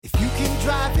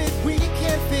drive it, we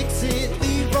can fix it.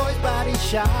 Leroy's Body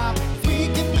Shop. We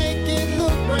can make it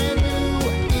look brand new.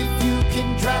 If you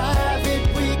can drive it,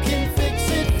 we can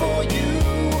fix it for you.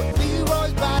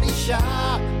 Leroy's Body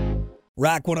Shop.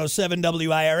 Rock 107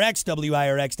 WIRX,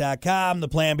 WIRX.com, the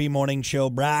Plan B Morning Show,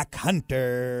 Brock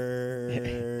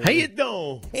Hunter. How you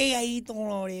doing? Hey, how you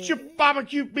doing? Get your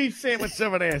barbecue beef sandwich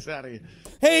serving ass out of here.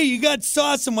 Hey, you got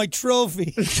sauce on my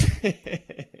trophy.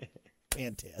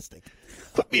 Fantastic.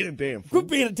 Quit being a damn fool.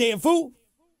 Quit being a damn fool.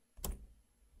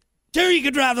 Sure, you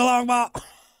can drive the long ball. All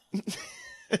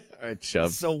right,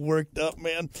 Chubb. So worked up,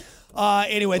 man.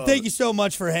 Anyway, thank you so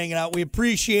much for hanging out. We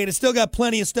appreciate it. Still got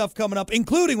plenty of stuff coming up,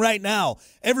 including right now,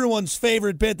 everyone's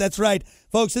favorite bit. That's right,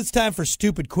 folks, it's time for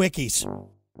Stupid Quickies.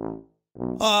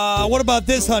 What about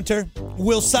this, Hunter?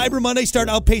 Will Cyber Monday start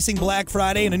outpacing Black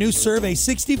Friday? In a new survey,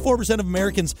 64% of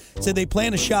Americans said they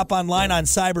plan to shop online on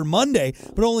Cyber Monday,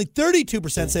 but only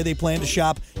 32% say they plan to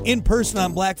shop in person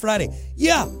on Black Friday.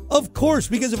 Yeah, of course,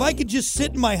 because if I could just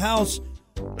sit in my house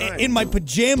in my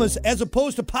pajamas as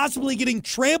opposed to possibly getting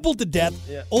trampled to death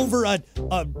over a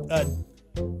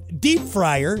deep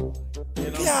fryer.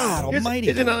 God almighty.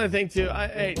 Here's another thing, too.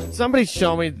 Hey, somebody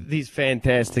show me these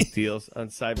fantastic deals on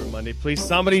Cyber Monday. Please,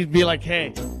 somebody be like,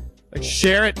 hey,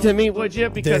 share it to me, would you?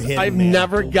 Because I've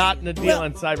never gotten a deal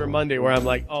on Cyber Monday where I'm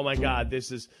like, oh, my God,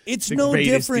 this is the no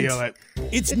greatest different. deal.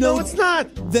 It's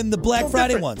not. Than the Black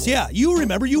Friday ones. Yeah, you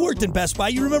remember. You worked in Best Buy.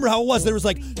 You remember how it was. There was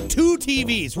like 2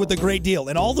 TVs with a great deal,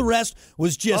 and all the rest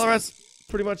was just... All the rest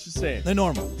pretty much the same. The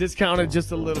normal. Discounted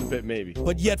just a little bit, maybe.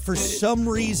 But yet, for some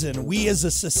reason, we as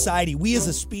a society, we as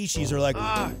a species are like,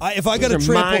 if I got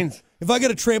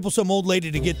to trample some old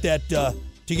lady to get that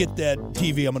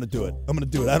TV, I'm going to do it. I'm going to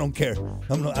do it. I don't care.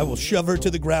 I will shove her to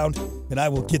the ground, and I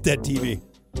will get that TV.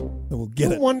 I will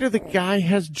get it. No wonder the guy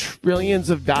has trillions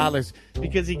of dollars,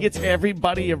 because he gets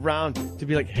everybody around to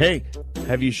be like, hey,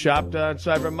 have you shopped on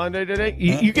Cyber Monday today?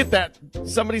 You get that.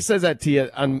 Somebody says that to you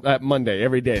on Monday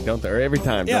every day, don't they? Or every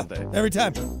time, don't they? Every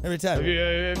time. Have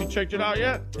you checked it out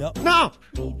yet? Yep. No,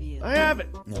 I haven't.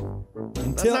 No.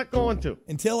 I'm not going to.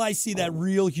 Until I see that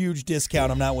real huge discount,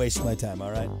 I'm not wasting my time,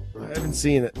 all right? I haven't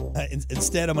seen it.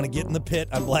 Instead, I'm going to get in the pit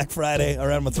on Black Friday. All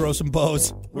right, I'm going to throw some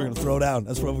bows. We're going to throw down.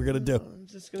 That's what we're going to do. I'm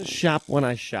just going to shop when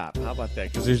I shop. How about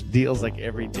that? Because there's deals like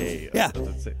every day. Yeah.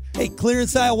 Hey,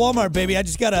 clearance aisle Walmart, baby. I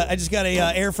just got a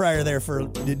air fryer there for a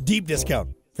deep discount.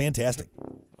 Fantastic.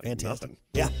 Fantastic.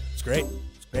 Yeah, it's great.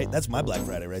 It's great. That's my Black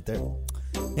Friday right there.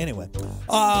 Anyway,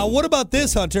 what about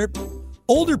this, Hunter?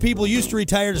 Older people used to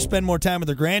retire to spend more time with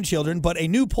their grandchildren, but a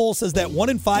new poll says that 1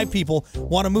 in 5 people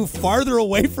want to move farther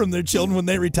away from their children when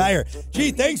they retire.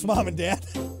 Gee, thanks, Mom and Dad.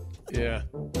 Yeah.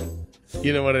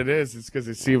 You know what it is? It's because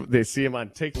they see him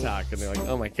on TikTok and they're like,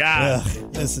 "Oh my God,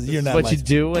 this is what you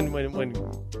do when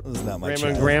grandma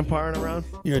and grandpa aren't around."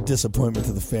 You're a disappointment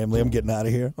to the family. I'm getting out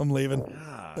of here. I'm leaving.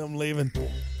 I'm leaving.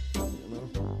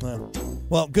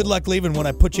 Well, good luck leaving when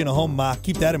I put you in a home, Ma.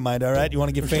 Keep that in mind, all right? You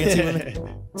want to get fancy with me?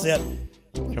 That's it.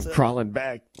 I'm crawling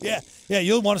back. Yeah,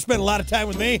 you'll want to spend a lot of time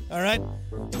with me, all right?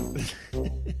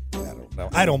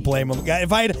 I don't blame him.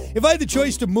 If I had the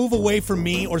choice to move away from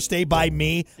me or stay by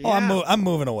me, I'm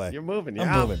moving away. You're moving.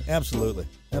 I'm moving. Absolutely.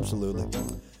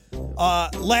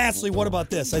 Lastly, what about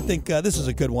this? I think this is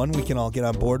a good one we can all get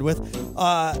on board with.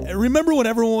 Remember when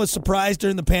everyone was surprised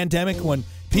during the pandemic when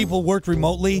people worked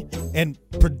remotely and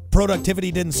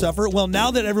productivity didn't suffer? Well,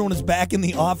 now that everyone is back in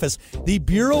the office, the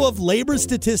Bureau of Labor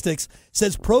Statistics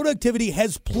says productivity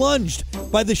has plunged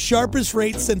by the sharpest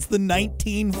rate since the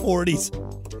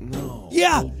 1940s. No.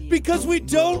 Yeah, because we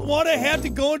don't want to have to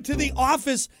go into the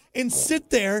office and sit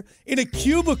there in a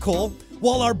cubicle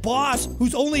while our boss,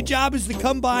 whose only job is to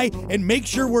come by and make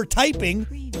sure we're typing,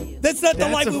 that's not the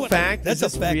life we want. That's a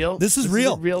fact. Real? This is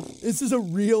real. This is a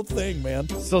real thing, man.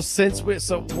 So since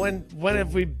COVID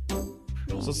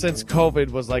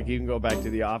was like you can go back to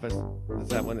the office, is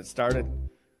that when it started?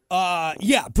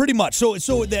 Yeah, pretty much. So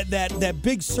that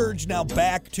big surge now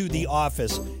back to the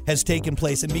office has taken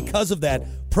place, and because of that,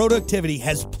 productivity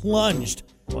has plunged.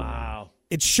 Wow.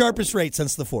 It's sharpest rate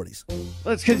since the 40s.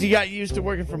 Well, it's because you got used to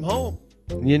working from home.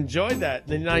 And you enjoyed that.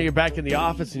 Then now you're back in the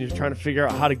office and you're trying to figure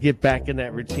out how to get back in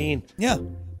that routine. Yeah.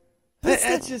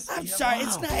 I'm sorry.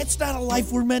 It's not a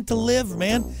life we're meant to live,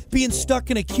 man. Being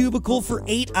stuck in a cubicle for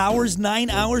 8 hours, 9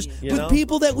 hours with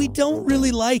people that we don't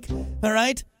really like. All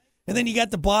right. And then you got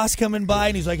the boss coming by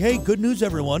and he's like, "Hey, good news,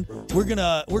 everyone. We're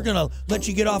gonna let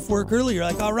you get off work early." You're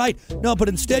like, "All right." No, but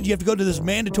instead you have to go to this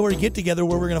mandatory get together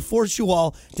where we're gonna force you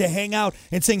all to hang out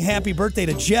and sing happy birthday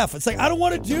to Jeff. It's like, I don't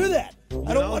want to do that.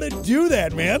 I don't want to do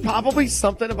that, man. Probably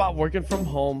something about working from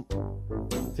home.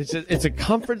 It's a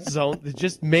comfort zone that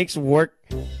just makes work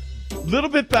little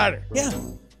bit better. Yeah.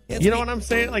 You know what I'm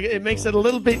saying? Like, it makes it a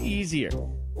little bit easier.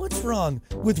 What's wrong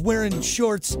with wearing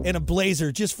shorts and a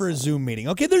blazer just for a Zoom meeting?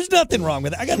 Okay, there's nothing wrong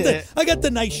with it. I got the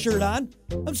nice shirt on.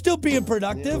 I'm still being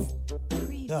productive.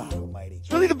 Oh, almighty.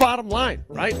 It's really the bottom line,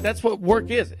 right? That's what work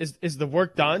is. Is the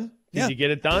work done? Did you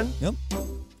get it done? Yep.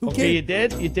 Okay, you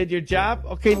did. You did your job.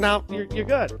 Okay, now you're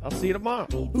good. I'll see you tomorrow.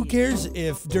 Who cares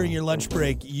if during your lunch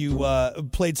break you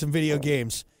played some video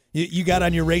games? You got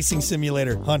on your racing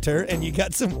simulator, Hunter, and you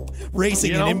got some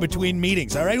racing in between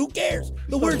meetings. All right, who cares?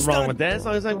 The work's done. What's wrong with that? As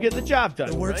long as I'm getting the job done.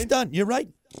 The work's right? done. You're right.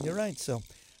 So,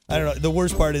 I don't know. The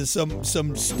worst part is some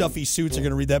stuffy suits are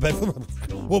going to read that back.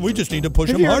 Well, we just need to push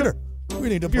them harder. We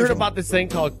need to push them. You heard about this thing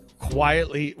called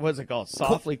quietly? What's it called?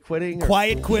 Softly quitting?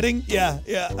 Quiet quitting? Yeah.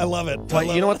 I love it.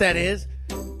 You know what that is?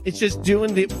 It's just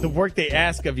doing the work they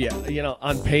ask of you,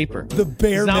 on paper. The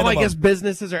bare minimum. Now I guess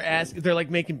businesses are asking, they're like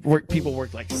making people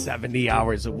work like 70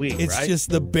 hours a week, It's right?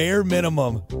 just the bare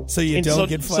minimum so you don't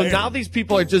get fired. So now these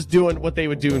people are just doing what they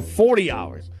would do in 40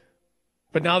 hours.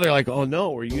 But now they're like, oh no,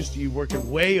 we're used to you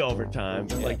working way overtime.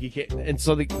 Yeah. Like you can't, and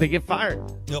so they get fired.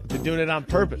 Yep. They're doing it on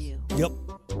purpose. Yep.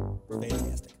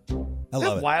 Fantastic. I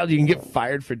love it. Wild you can get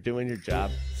fired for doing your job.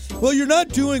 Well, you're not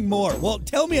doing more. Well,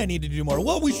 tell me I need to do more.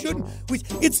 Well, we shouldn't.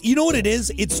 It's you know what it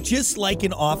is? It's just like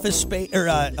an Office Space,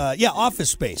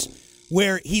 Office Space,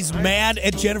 where he's mad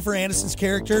at Jennifer Aniston's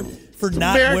character for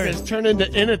not wearing. America's turned into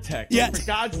Initech. Yeah. For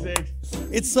God's sake.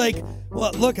 It's like,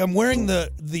 well, look, I'm wearing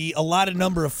the allotted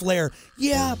number of flare.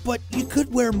 Yeah, but you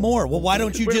could wear more. Well, why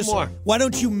don't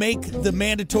you make the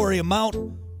mandatory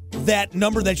amount that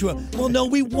number that you want? Well, no,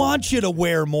 we want you to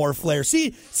wear more flare.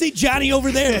 See Johnny over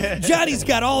there? Johnny's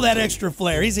got all that extra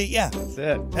flare. That's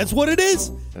it. That's what it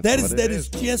is. That is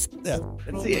That's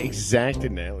the exact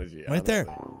analogy. Right there.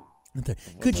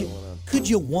 Could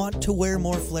you want to wear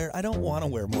more flare? I don't want to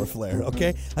wear more flare,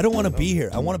 okay? I don't want to be here.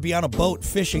 I want to be on a boat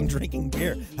fishing, drinking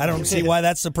beer. I don't see why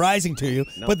that's surprising to you,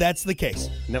 but that's the case.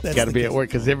 Nope, got to be at work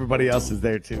because everybody else is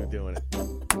there too doing it.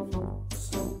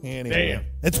 Anyway, Damn.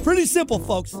 it's pretty simple,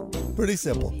 folks. Pretty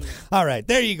simple. All right,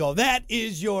 there you go. That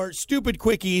is your Stupid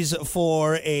Quickies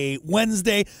for a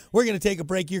Wednesday. We're going to take a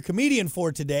break. Your comedian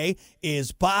for today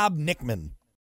is Bob Nickman.